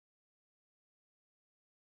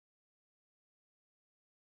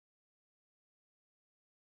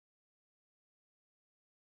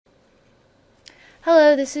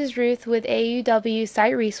Hello, this is Ruth with AAUW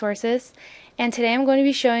Site Resources, and today I'm going to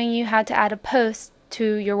be showing you how to add a post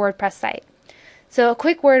to your WordPress site. So a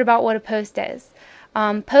quick word about what a post is.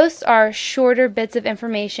 Posts are shorter bits of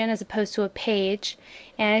information as opposed to a page,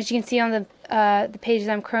 and as you can see on the pages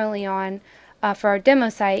I'm currently on for our demo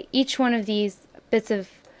site, each one of these bits of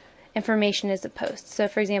information is a post. So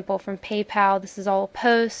for example, from PayPal, this is all a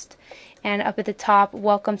post, and up at the top,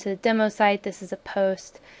 welcome to the demo site, this is a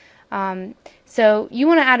post. So you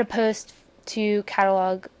want to add a post to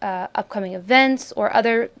catalog upcoming events or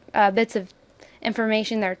other bits of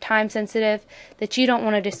information that are time sensitive that you don't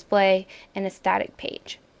want to display in a static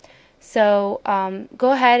page. So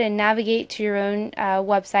go ahead and navigate to your own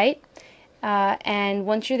website, and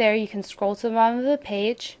once you're there you can scroll to the bottom of the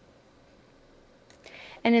page,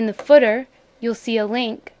 and in the footer you'll see a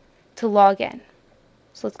link to log in.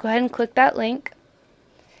 So let's go ahead and click that link,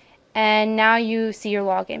 and now you see your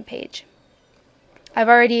login page. I've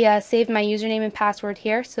already saved my username and password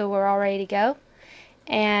here, so we're all ready to go,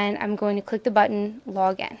 and I'm going to click the button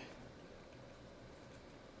login.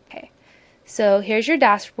 Okay, so here's your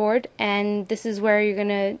dashboard, and this is where you're going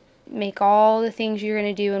to make all the things you're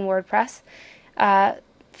going to do in WordPress.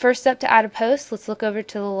 First step to add a post, let's look over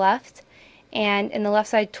to the left, and in the left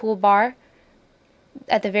side toolbar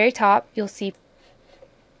at the very top you'll see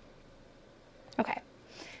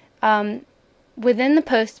within the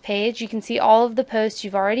post page you can see all of the posts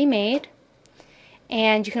you've already made,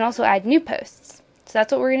 and you can also add new posts. So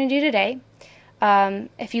that's what we're going to do today.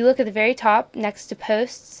 If you look at the very top next to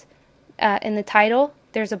posts in the title,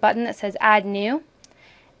 there's a button that says add new,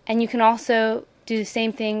 and you can also do the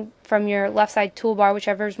same thing from your left side toolbar,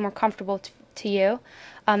 whichever is more comfortable to you.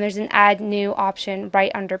 There's an add new option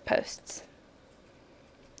right under posts.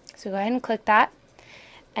 So go ahead and click that.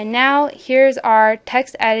 And now here's our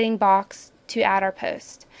text editing box to add our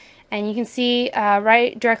post. And you can see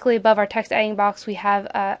right directly above our text editing box we have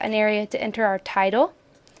an area to enter our title.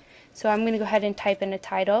 So I'm going to go ahead and type in a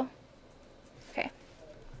title. Okay.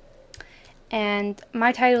 And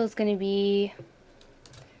my title is going to be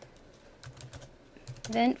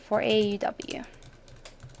Event for AAUW.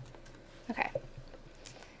 Okay.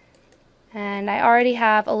 And I already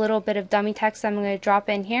have a little bit of dummy text I'm going to drop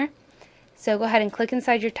in here. So go ahead and click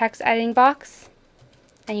inside your text editing box,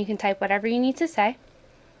 and you can type whatever you need to say.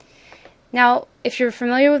 Now, if you're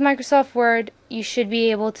familiar with Microsoft Word, you should be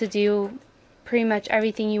able to do pretty much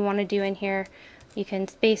everything you want to do in here. You can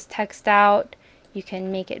space text out, you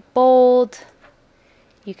can make it bold,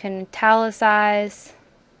 you can italicize,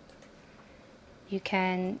 you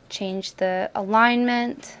can change the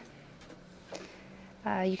alignment,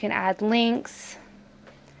 you can add links,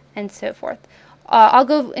 and so forth. I'll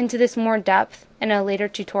go into this more depth in a later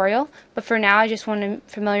tutorial, but for now I just want to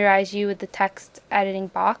familiarize you with the text editing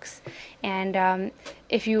box. And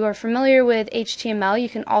if you are familiar with HTML, you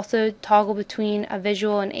can also toggle between a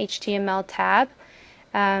visual and HTML tab.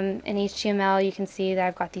 In HTML you can see that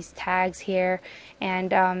I've got these tags here,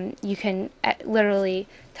 and you can literally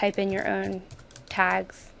type in your own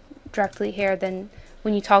tags directly here. Then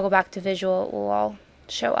when you toggle back to visual, it will all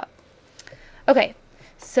show up. Okay.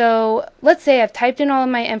 So let's say I've typed in all of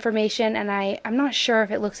my information and I'm not sure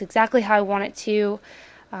if it looks exactly how I want it to.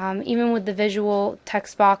 Even with the visual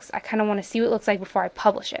text box, I kind of want to see what it looks like before I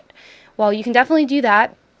publish it. Well, you can definitely do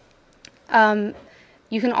that.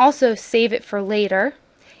 You can also save it for later.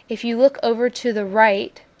 If you look over to the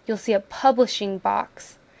right, you'll see a publishing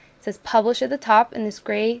box. It says publish at the top in this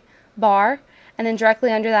gray bar, and then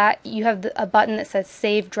directly under that you have a button that says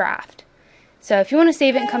save draft. So if you want to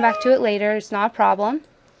save it and come back to it later, it's not a problem.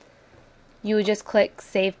 You would just click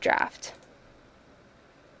Save Draft.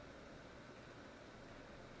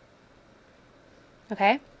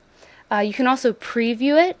 Okay. You can also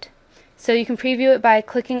preview it. So you can preview it by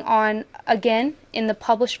clicking on, again, in the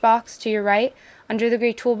Publish box to your right. Under the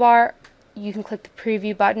gray toolbar, you can click the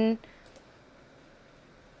Preview button.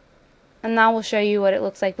 And that will show you what it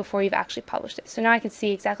looks like before you've actually published it. So now I can see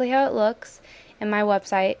exactly how it looks in my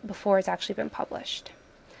website before it's actually been published.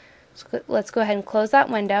 So let's go ahead and close that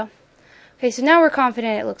window. Okay, so now we're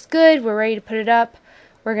confident it looks good, we're ready to put it up,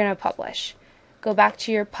 we're going to publish. Go back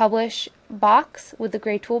to your Publish box with the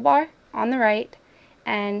gray toolbar on the right,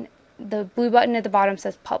 and the blue button at the bottom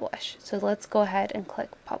says Publish. So let's go ahead and click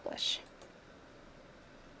Publish.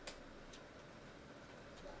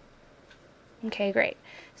 Okay, great.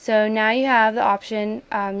 So now you have the option,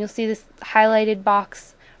 you'll see this highlighted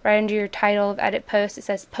box right under your title of Edit Post. It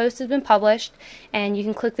says Post has been published, and you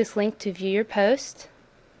can click this link to view your post.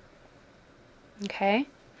 Okay,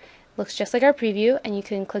 looks just like our preview, and you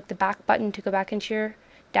can click the back button to go back into your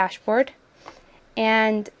dashboard.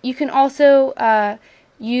 And you can also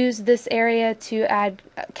use this area to add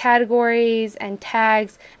categories and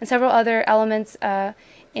tags and several other elements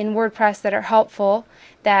in WordPress that are helpful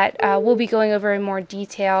that we'll be going over in more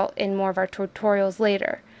detail in more of our tutorials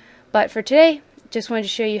later. But for today, just wanted to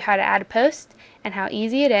show you how to add a post and how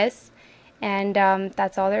easy it is, and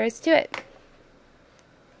that's all there is to it.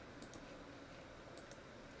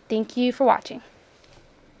 Thank you for watching.